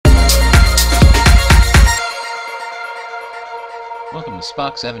from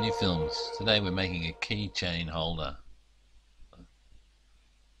Sparks Avenue Films. Today we're making a keychain holder.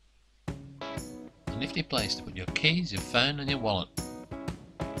 A nifty place to put your keys, your phone and your wallet.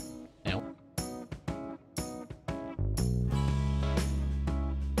 Now,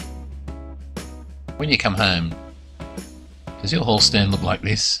 when you come home, does your hall stand look like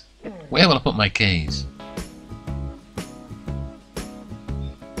this? Where will I put my keys?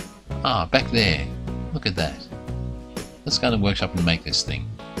 Ah, back there. Look at that. Let's go to the workshop and make this thing.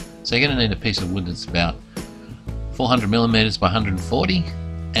 So you're going to need a piece of wood that's about 400mm by 140,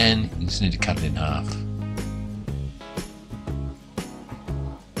 and you just need to cut it in half. There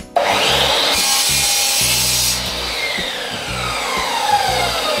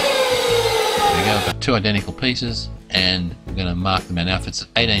we go, I've got two identical pieces, and we're going to mark them out. Now if it's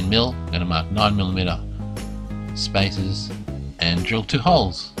 18mm, I'm going to mark 9mm spaces and drill 2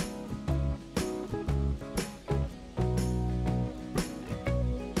 holes.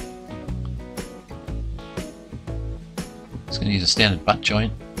 Just going to use a standard butt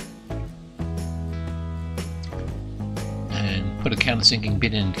joint and put a countersinking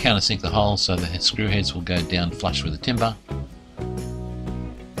bit in, countersink the hole so the screw heads will go down flush with the timber.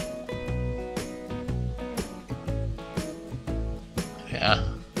 Yeah.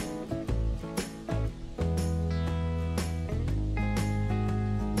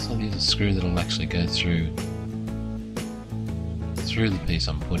 So I'll use a screw that will actually go through the piece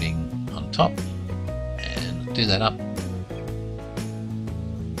I'm putting on top, and do that up.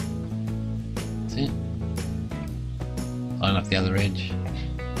 Line up the other edge,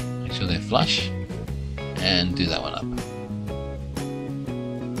 make sure they're flush, and do that one up.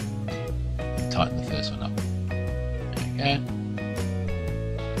 Tighten the first one up. There we go.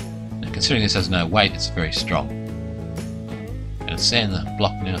 Now considering this has no weight, it's very strong. I'm going to sand the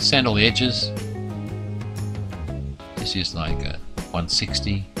block now, sand all the edges. Just use like a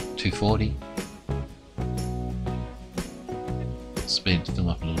 160, 240. Speed the film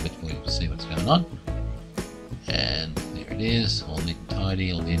up a little bit for you to see what's going on. And there it is, all neat and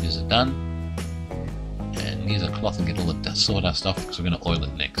tidy, all the edges are done. And use a cloth and get all the sawdust off because we're going to oil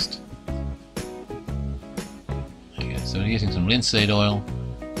it next. Okay, so we're using some linseed oil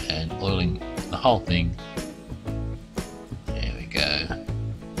and oiling the whole thing. There we go.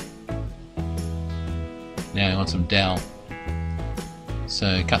 Now we want some dowel.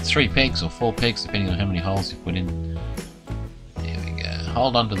 So cut 3 pegs or 4 pegs depending on how many holes you put in. There we go.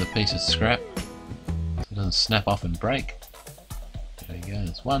 Hold onto the piece of scrap. It doesn't snap off and break. There we go,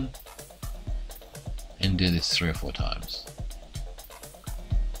 there's one. And do this 3 or 4 times.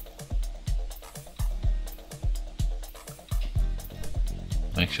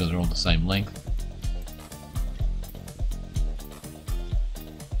 Make sure they're all the same length.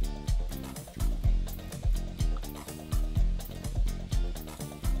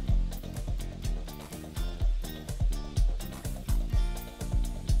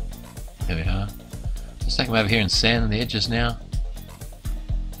 There we are. Just take them over here and sand the edges now.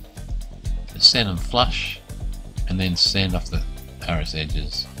 Just sand them flush and then sand off the Paris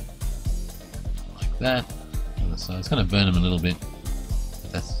edges. Like that. Other side. It's going to burn them a little bit.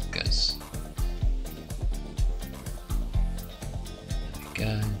 But that goes. There we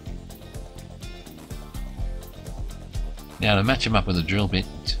go. Now to match them up with a drill bit,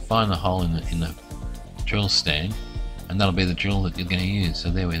 find the hole in the drill stand, and that'll be the drill that you're going to use. So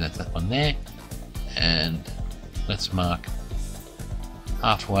there we go, that's that one there. And let's mark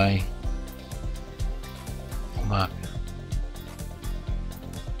halfway. Mark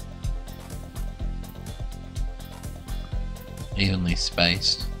evenly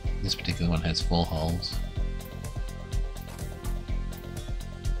spaced. This particular one has 4 holes.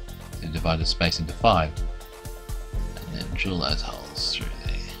 So divide the space into 5 and then drill those holes through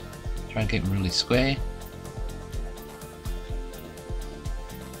there. Try and keep them really square.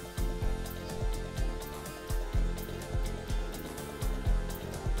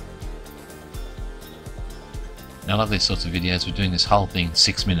 Now I love these sorts of videos. We're doing this whole thing in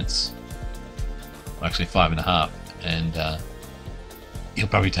 6 minutes. Well, actually 5.5, and it'll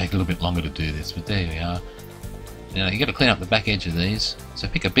probably take a little bit longer to do this, but there we are. Now you've got to clean up the back edge of these, so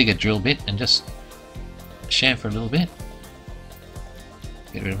pick a bigger drill bit and just chamfer a little bit.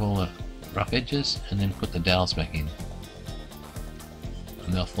 Get rid of all the rough edges and then put the dowels back in.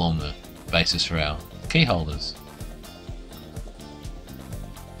 And they'll form the basis for our key holders.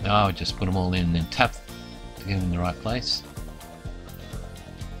 Now I would just put them all in and then tap to get them in the right place.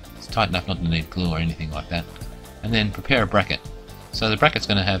 It's tight enough not to need glue or anything like that. And then prepare a bracket. So the bracket's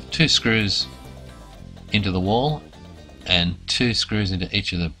going to have 2 screws into the wall and 2 screws into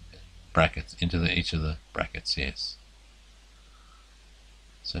each of the brackets, yes.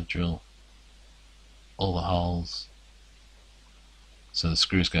 So drill all the holes so the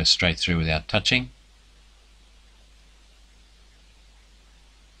screws go straight through without touching.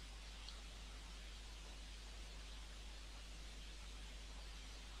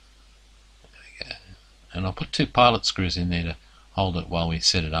 There we go. And I'll put 2 pilot screws in there to hold it while we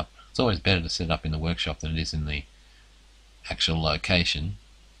set it up. It's always better to set it up in the workshop than it is in the actual location.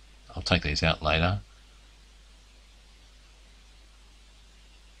 I'll take these out later.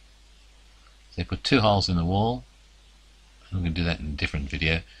 So put 2 holes in the wall. I'm going to do that in a different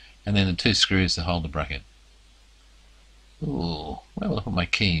video. And then the 2 screws to hold the bracket. Ooh, where will I put my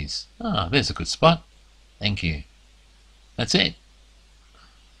keys? Ah, there's a good spot. Thank you. That's it.